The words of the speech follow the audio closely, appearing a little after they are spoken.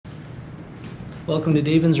Welcome to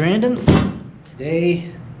Davin's Random. Today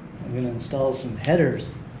I'm going to install some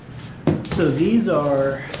headers. So these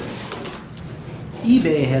are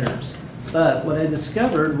eBay headers, but what I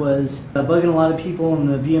discovered was bugging a lot of people in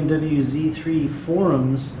the BMW Z3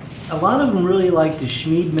 forums. A lot of them really like the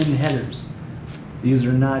Schmiedman headers. These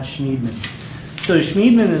are not Schmiedman. So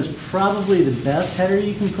Schmiedman is probably the best header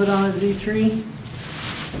you can put on a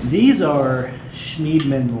Z3. These are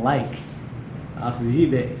Schmiedman-like off of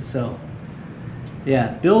eBay. So yeah,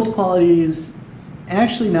 build quality is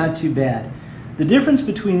actually not too bad. The difference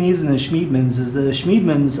between these and the Schmiedmans is that the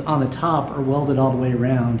Schmiedmans on the top are welded all the way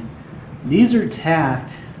around. These are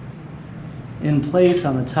tacked in place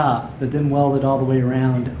on the top, but then welded all the way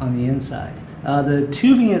around on the inside. The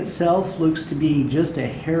tubing itself looks to be just a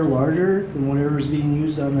hair larger than whatever is being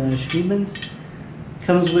used on the Schmiedmans.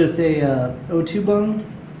 Comes with a O2 bung.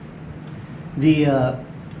 The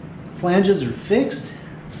flanges are fixed.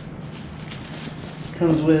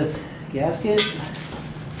 Comes with gasket,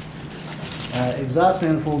 exhaust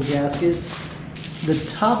manifold gaskets, the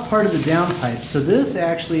top part of the downpipe. So this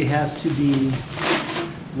actually has to be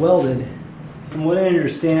welded. From what I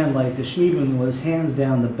understand, like the Schmiedman was hands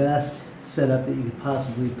down the best setup that you could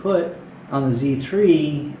possibly put on the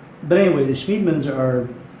Z3. But anyway, the Schmiedmans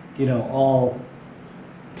are, you know, all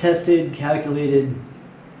tested, calculated,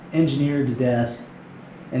 engineered to death,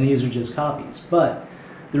 and these are just copies. But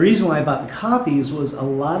the reason why I bought the copies was a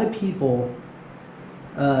lot of people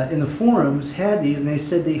in the forums had these and they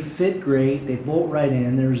said they fit great, they bolt right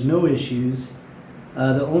in, there's no issues.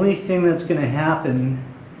 The only thing that's going to happen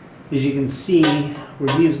is you can see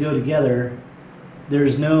where these go together,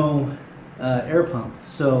 there's no air pump.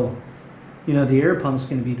 So, you know, the air pump's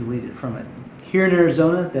going to be deleted from it. Here in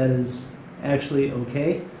Arizona, that is actually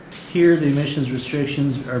okay. Here, the emissions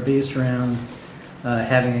restrictions are based around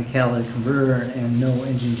having a catalytic converter and no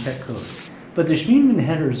engine check codes. But the Schmiedman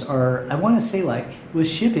headers are, I want to say, like with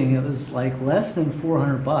shipping, it was like less than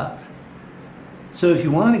 400 bucks. So if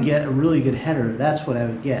you want to get a really good header, that's what I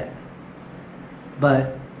would get.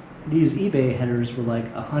 But these eBay headers were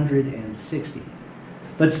like 160.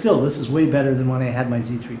 But still, this is way better than when I had my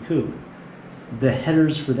Z3 Coupe. The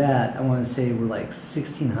headers for that, I want to say, were like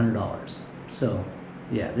 $1,600. So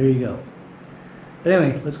yeah, there you go. But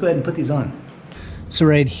anyway, let's go ahead and put these on. So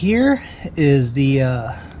right here is the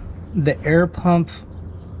air pump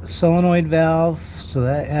solenoid valve, so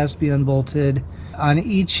that has to be unbolted. On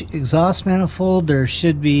each exhaust manifold there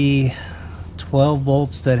should be 12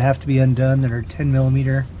 bolts that have to be undone that are 10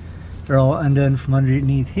 millimeter. They're all undone from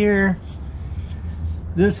underneath here.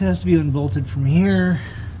 This has to be unbolted from here,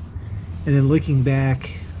 and then looking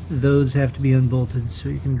back, those have to be unbolted so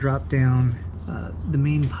you can drop down the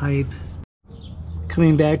main pipe.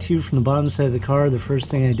 Coming back to you from the bottom side of the car, the first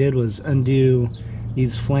thing I did was undo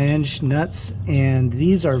these flange nuts, and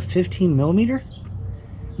these are 15 millimeter.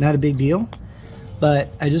 Not a big deal, but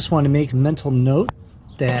I just want to make a mental note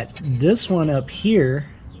that this one up here,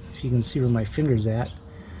 if you can see where my finger's at,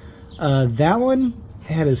 that one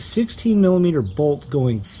had a 16 millimeter bolt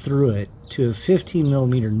going through it to a 15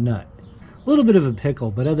 millimeter nut. A little bit of a pickle,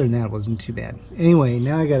 but other than that, it wasn't too bad. Anyway,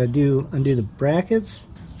 now I got to undo the brackets.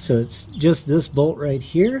 So it's just this bolt right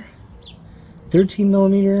here, 13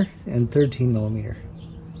 millimeter and 13 millimeter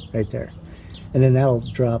right there. And then that'll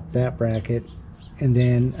drop that bracket, and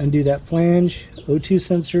then undo that flange, O2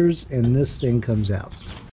 sensors, and this thing comes out.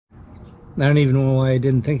 I don't even know why I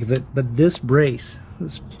didn't think of it, but this brace,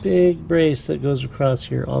 this big brace that goes across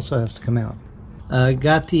here, also has to come out.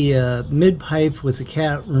 Got the mid pipe with the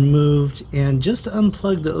cat removed, and just to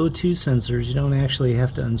unplug the O2 sensors, you don't actually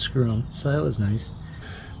have to unscrew them, so that was nice.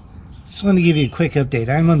 Just want to give you a quick update.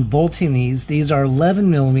 I'm unbolting these. These are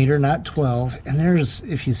 11 millimeter, not 12. And there's,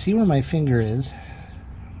 if you see where my finger is,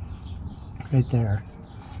 right there,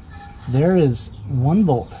 there is one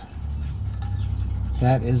bolt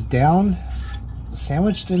that is down,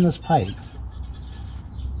 sandwiched in this pipe.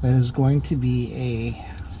 That is going to be a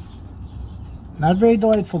not very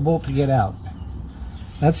delightful bolt to get out.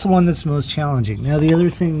 That's the one that's most challenging. Now the other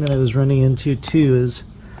thing that I was running into too is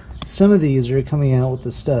some of these are coming out with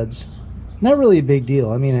the studs. Not really a big deal.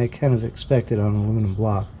 I mean, I kind of expected on aluminum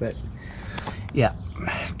block, but yeah,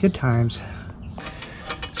 good times.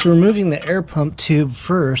 So removing the air pump tube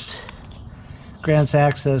first grants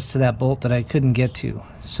access to that bolt that I couldn't get to.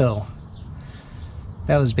 So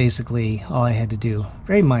that was basically all I had to do.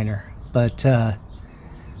 Very minor, but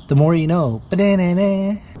the more you know.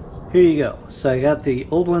 Ba-da-da-da. Here you go. So I got the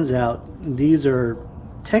old ones out. These are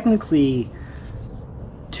technically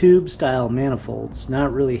tube style manifolds,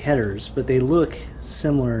 not really headers, but they look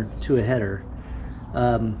similar to a header.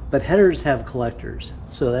 But headers have collectors,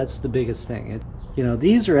 so that's the biggest thing. You know,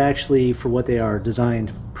 these are actually, for what they are,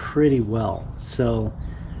 designed pretty well. So,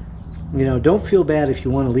 you know, don't feel bad if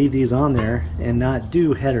you want to leave these on there and not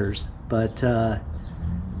do headers. But I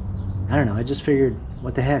don't know, I just figured,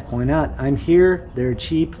 what the heck, why not? I'm here, they're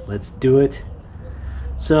cheap, let's do it.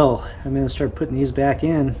 So I'm going to start putting these back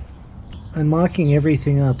in. I'm mocking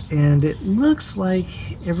everything up, and it looks like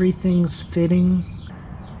everything's fitting.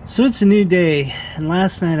 So it's a new day, and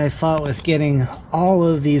last night I fought with getting all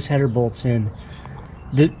of these header bolts in.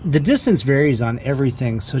 The distance varies on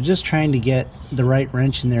everything, so just trying to get the right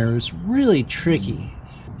wrench in there was really tricky.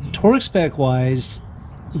 Torque spec wise,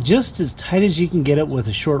 just as tight as you can get it with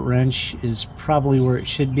a short wrench is probably where it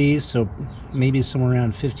should be, so maybe somewhere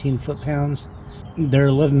around 15 foot-pounds. They're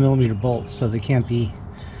 11mm bolts, so they can't be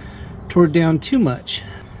torqued down too much.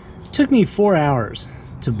 It took me 4 hours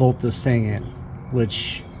to bolt this thing in,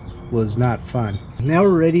 which was not fun. Now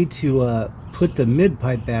we're ready to put the mid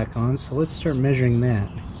pipe back on, so let's start measuring that.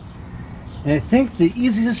 And I think the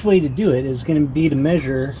easiest way to do it is going to be to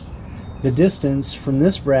measure the distance from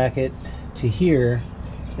this bracket to here,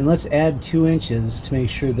 and let's add 2 inches to make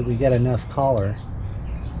sure that we got enough collar.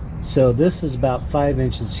 So this is about 5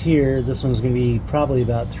 inches here, this one's going to be probably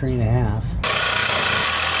about 3.5.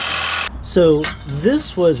 So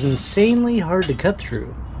this was insanely hard to cut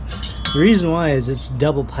through. The reason why is it's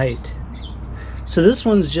double piped. So this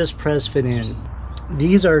one's just press fit in.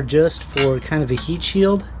 These are just for kind of a heat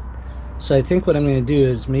shield. So I think what I'm going to do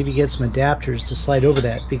is maybe get some adapters to slide over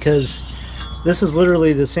that, because this is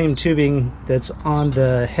literally the same tubing that's on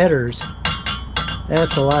the headers.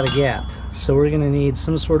 That's a lot of gap. So we're going to need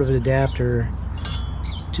some sort of adapter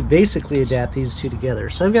to basically adapt these two together.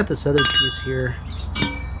 So I've got this other piece here.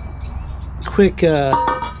 Quick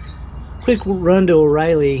run to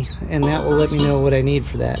O'Reilly, and that will let me know what I need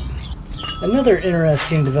for that. Another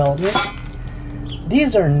interesting development,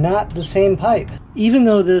 these are not the same pipe. Even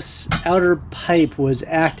though this outer pipe was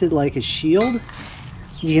acted like a shield,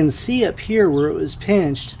 you can see up here where it was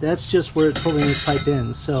pinched, that's just where it's holding this pipe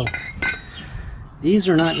in. So these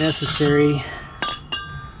are not necessary.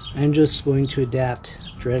 I'm just going to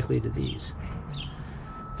adapt directly to these.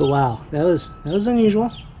 But wow, that was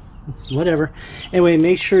unusual. Whatever. Anyway,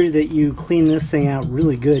 make sure that you clean this thing out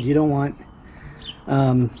really good. You don't want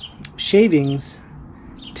shavings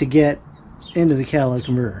to get into the catalytic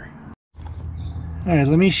converter. Alright,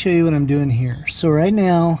 let me show you what I'm doing here. So right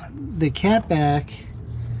now, the cat back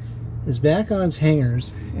is back on its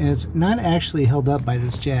hangers, and it's not actually held up by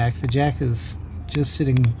this jack. The jack is just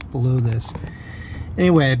sitting below this.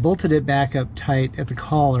 Anyway, I bolted it back up tight at the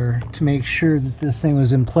collar to make sure that this thing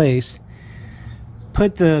was in place.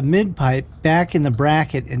 Put the mid pipe back in the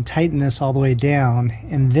bracket and tighten this all the way down,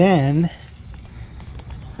 and then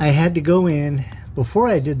I had to go in before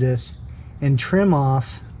I did this and trim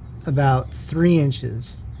off about 3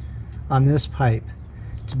 inches on this pipe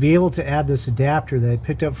to be able to add this adapter that I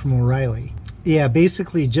picked up from O'Reilly. Yeah,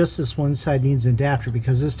 basically just this one side needs an adapter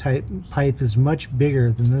because this pipe is much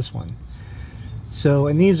bigger than this one. So,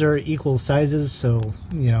 and these are equal sizes, so,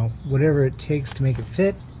 you know, whatever it takes to make it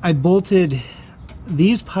fit. I bolted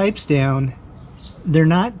these pipes down. They're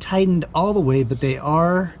not tightened all the way, but they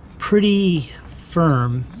are pretty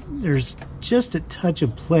firm. There's just a touch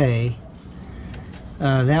of play.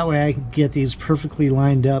 That way I can get these perfectly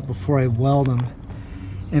lined up before I weld them.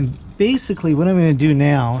 And basically what I'm going to do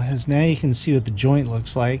now is, now you can see what the joint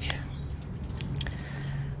looks like.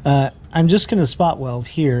 I'm just going to spot weld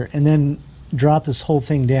here and then drop this whole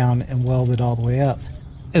thing down and weld it all the way up.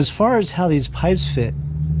 As far as how these pipes fit,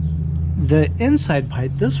 the inside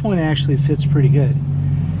pipe, this one actually fits pretty good.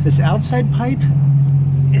 This outside pipe,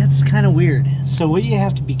 it's kind of weird. So what you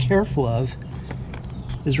have to be careful of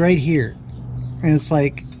is right here. And it's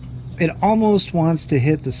like, it almost wants to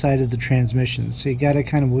hit the side of the transmission. So you got to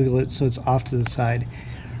kind of wiggle it so it's off to the side.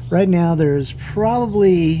 Right now there's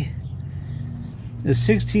probably a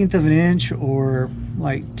 1/16 of an inch or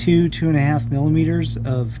like 2.5 millimeters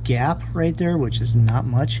of gap right there, which is not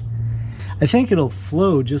much. I think it'll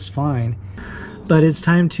flow just fine, but it's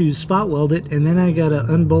time to spot weld it, and then I gotta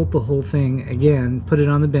unbolt the whole thing again, put it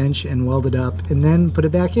on the bench and weld it up, and then put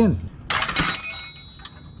it back in.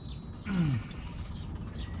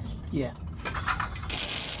 Yeah.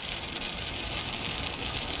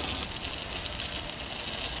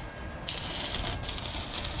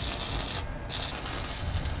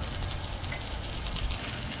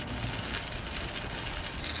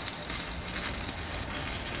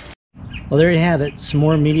 Well, there you have it, some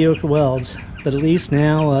more mediocre welds, but at least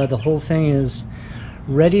now the whole thing is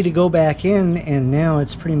ready to go back in, and now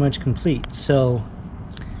it's pretty much complete. So,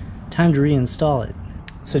 time to reinstall it.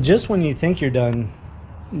 So just when you think you're done,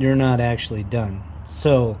 you're not actually done.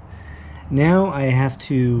 So now I have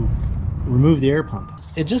to remove the air pump.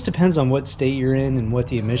 It just depends on what state you're in and what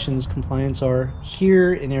the emissions compliance are.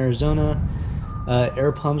 Here in Arizona,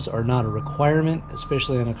 air pumps are not a requirement,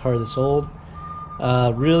 especially on a car this old.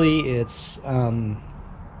 Really, it's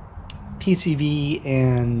PCV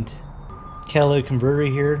and catalytic converter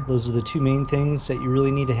here. Those are the two main things that you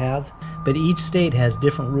really need to have. But each state has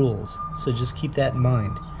different rules, so just keep that in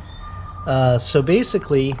mind. So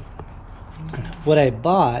basically, what I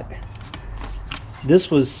bought,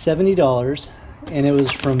 this was $70, and it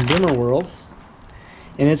was from Dimmer World,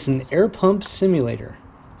 and it's an air pump simulator.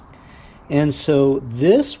 And so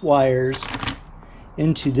this wires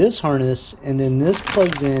into this harness, and then this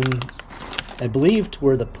plugs in, I believe, to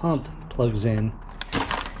where the pump plugs in,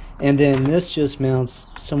 and then this just mounts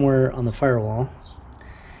somewhere on the firewall,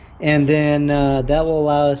 and then that will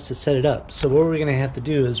allow us to set it up. So what we're going to have to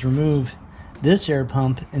do is remove this air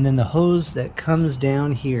pump, and then the hose that comes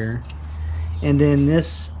down here, and then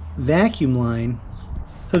this vacuum line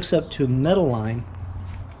hooks up to a metal line.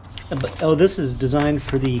 Oh, this is designed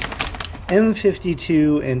for the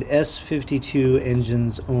M52 and S52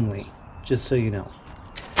 engines only, just so you know.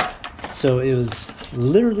 So it was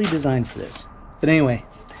literally designed for this. But anyway,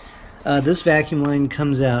 this vacuum line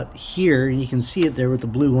comes out here, and you can see it there with the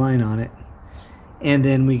blue line on it. And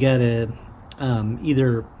then we gotta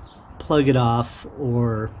either plug it off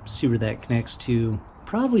or see where that connects to,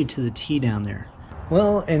 probably to the T down there.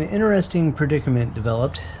 Well, an interesting predicament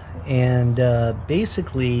developed, and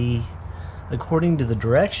basically, according to the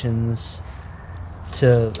directions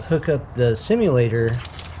to hook up the simulator,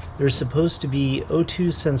 there's supposed to be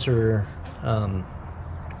O2 sensor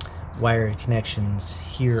wire connections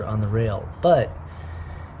here on the rail. But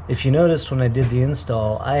if you notice, when I did the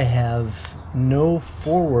install, I have no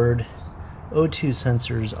forward O2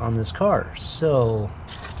 sensors on this car. So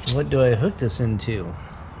what do I hook this into?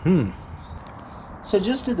 So I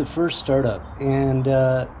just did the first startup, and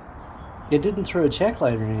it didn't throw a check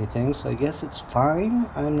light or anything, so I guess it's fine.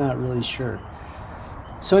 I'm not really sure.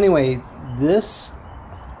 So anyway, this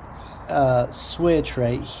switch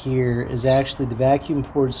right here is actually the vacuum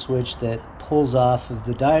port switch that pulls off of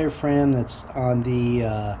the diaphragm that's on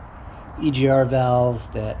the EGR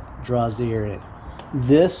valve that draws the air in.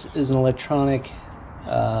 This is an electronic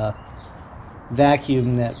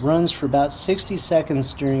vacuum that runs for about 60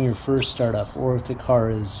 seconds during your first startup, or if the car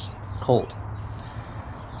is cold.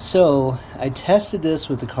 So I tested this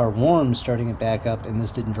with the car warm, starting it back up, and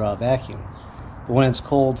this didn't draw a vacuum. But when it's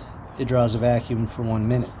cold, it draws a vacuum for 1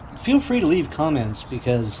 minute. Feel free to leave comments,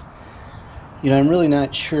 because I'm really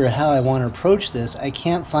not sure how I want to approach this. I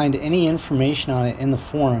can't find any information on it in the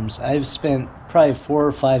forums. I've spent probably 4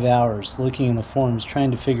 or 5 hours looking in the forums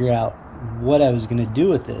trying to figure out what I was going to do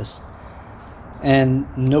with this, and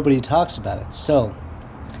nobody talks about it. So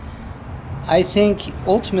I think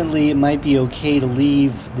ultimately it might be okay to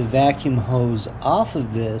leave the vacuum hose off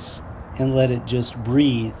of this and let it just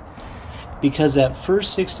breathe, because at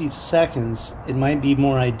first 60 seconds it might be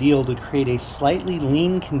more ideal to create a slightly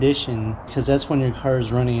lean condition, because that's when your car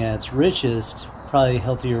is running at its richest. Probably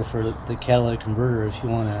healthier for the catalytic converter if you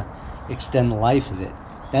want to extend the life of it.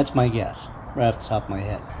 That's my guess, right off the top of my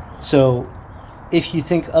head. So if you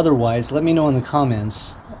think otherwise, let me know in the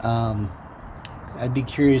comments. I'd be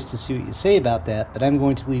curious to see what you say about that, but I'm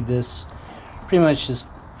going to leave this pretty much just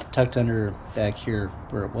tucked under back here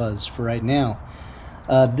where it was for right now.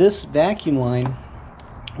 This vacuum line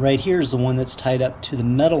right here is the one that's tied up to the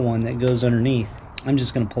metal one that goes underneath. I'm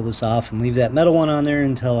just going to pull this off and leave that metal one on there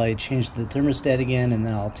until I change the thermostat again, and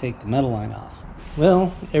then I'll take the metal line off.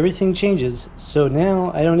 Well, everything changes, so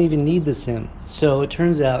now I don't even need the sim. So it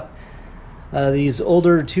turns out these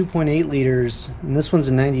older 2.8 liters, and this one's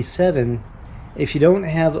a 97, if you don't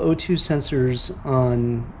have O2 sensors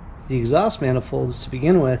on the exhaust manifolds to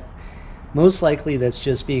begin with, most likely that's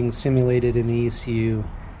just being simulated in the ECU,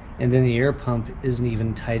 and then the air pump isn't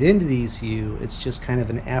even tied into the ECU. It's just kind of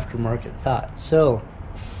an aftermarket thought. So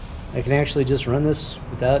I can actually just run this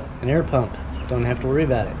without an air pump. Don't have to worry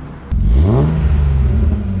about it.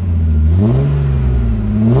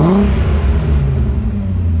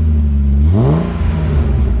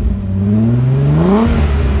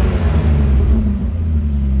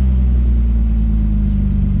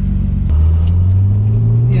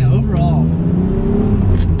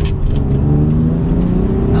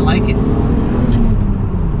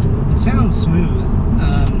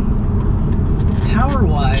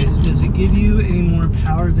 Power-wise, does it give you any more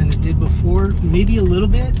power than it did before? Maybe a little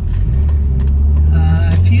bit.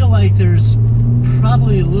 I feel like there's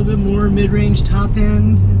probably a little bit more mid-range top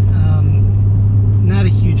end. not a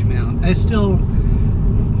huge amount.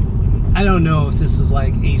 I don't know if this is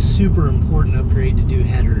like a super important upgrade to do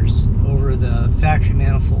headers over the factory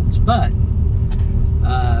manifolds, but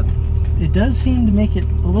it does seem to make it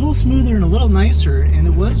a little smoother and a little nicer, and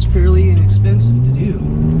it was fairly inexpensive to do.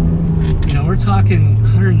 You know, we're talking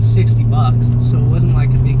 160 bucks, so it wasn't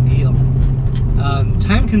like a big deal.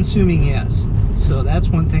 Time consuming, yes. So that's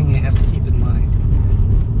one thing you have to keep in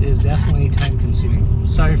mind. It is definitely time consuming.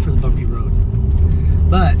 Sorry for the bumpy road.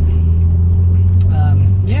 But,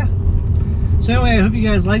 yeah. So anyway, I hope you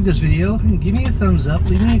guys liked this video. Give me a thumbs up,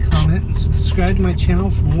 leave me a comment, and subscribe to my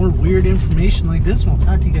channel for more weird information like this. And I'll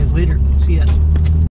talk to you guys later. See ya.